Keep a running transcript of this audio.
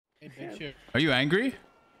Are you angry?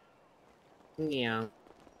 Yeah.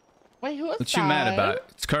 Wait, who is What that? you mad about?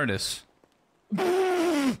 It's Curtis.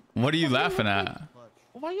 What are you laughing at?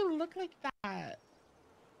 Why you look like that?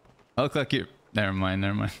 I look like you. Never mind.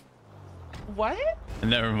 Never mind. What?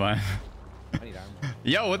 Never mind.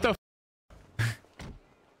 Yo, what the?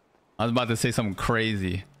 I was about to say something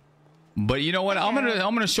crazy, but you know what? I'm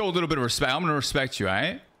gonna show a little bit of respect. I'm gonna respect you, all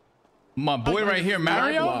right? My boy right here,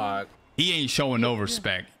 Mario. He ain't showing no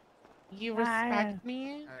respect. You respect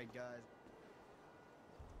me? Alright, guys.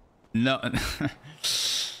 No.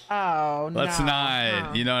 Oh, Let's no.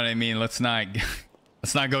 not. You know what I mean? Let's not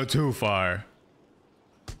go too far.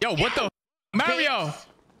 Yo, what the? Mario.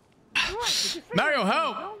 Mario,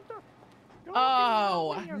 help!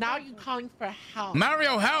 Oh, now you calling for help.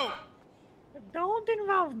 Mario, help! Don't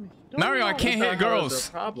involve me. Mario, I can't hit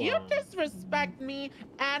girls. You disrespect me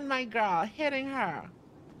and my girl, hitting her.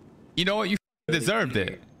 You know what? You deserved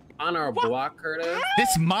it. On our block, Curtis. This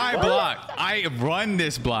is my block. I run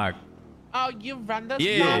this block. Oh, you run this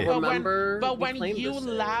Yeah. block? Remember, But we when claimed you this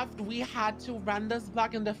shit. left, we had to run this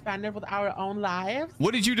block and defend it with our own lives?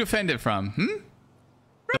 What did you defend it from?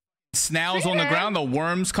 The snails on the ground, the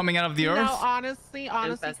worms coming out of the earth? No, honestly,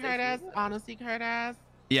 Curtis.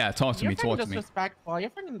 Yeah, talk to me, talk to me. You're disrespectful. You're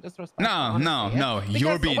freaking disrespectful. No, no, honestly. no. Because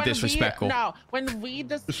You're being when disrespectful. when we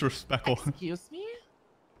Disrespectful. Excuse me?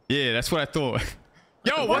 Yeah, that's what I thought.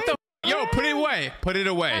 Yo, what the? Yo, put it away. Put it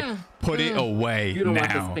away. Put it away You don't want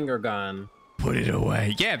this now. finger gun. Put it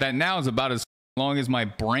away. Yeah, that now is about as long as my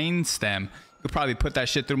brain stem. You could probably put that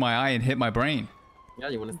shit through my eye and hit my brain. Yeah,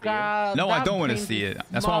 you want to see God, No, I that don't want to brain see is it.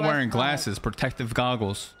 That's why I'm small as wearing fuck. glasses, protective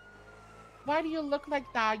goggles. Why do you look like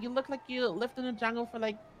that? You look like you lived in the jungle for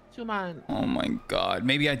like 2 months. Oh my god.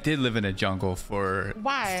 Maybe I did live in a jungle for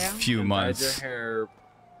Why? a few Dyed months. your hair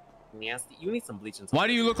nasty. You need some bleaching. Why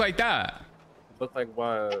do you look like that? Look like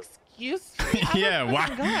what? Excuse me? Yeah, why?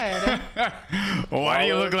 Good. Why do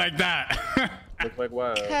you look like that? Look like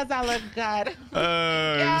what? Because I look good.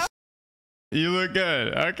 Yeah. You look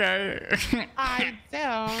good. Okay. I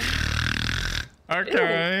do.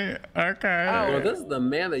 Okay. Okay. Oh. Well, this is the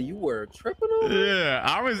man that you were tripping on. Yeah,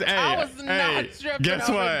 I was. Hey, I was not tripping guess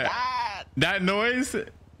over what? that. That noise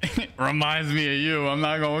reminds me of you. I'm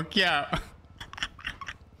not gonna cap.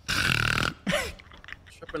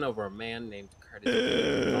 Tripping over a man named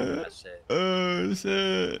Curtis. Oh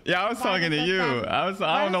shit! Yeah, I was Why talking does to that you. sound-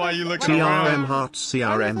 I don't know why you look CRM around. hearts, Why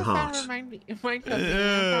CRM does heart. this sound remind me of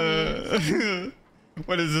you?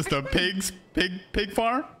 What is this? The pig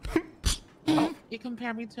farm? You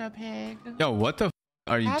compare me to a pig. Yo, what the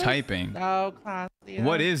are you That is typing? So classy.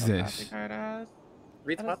 What That is so this? classy, Curtis.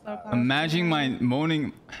 Read That is about so that. classy. Imagine my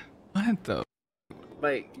moaning. What the?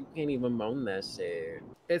 Like, you can't even moan that shit.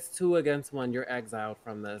 It's 2 against 1. You're exiled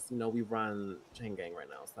from this. You know, we run Chang Gang right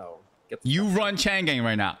now, so get the You fuck run Chang Gang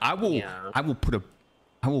right now. I will. Yeah. I will put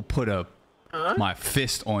a Huh? my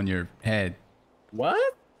fist on your head. What?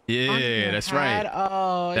 On Yeah, your that's head? right.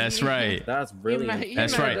 Oh, That's right. That's really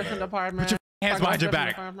That's right. Different department. Put your hands behind your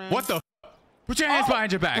back. What the? Put your hands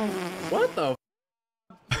behind your back. What the?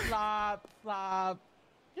 Flop, flop.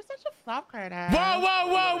 You're such a flop, Curtis. Whoa, whoa,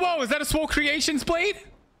 whoa, whoa! Is that a Swole Creations blade?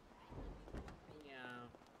 Yeah.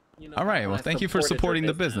 You know, All right. Well, I thank you for supporting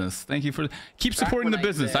the business. Thank you for keep supporting the Back when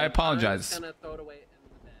business. did, I I'm apologize. just gonna throw it away in the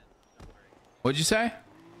bin. Don't worry. What'd you say?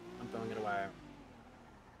 I'm throwing it away.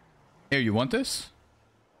 Here, you want this?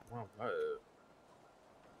 Wow, what?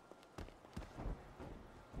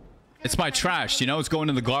 It's my trash. You know, it's going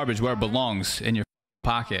in the garbage where it belongs, in your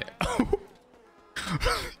pocket.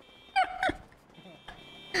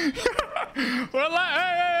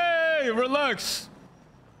 Relax. Hey, relax.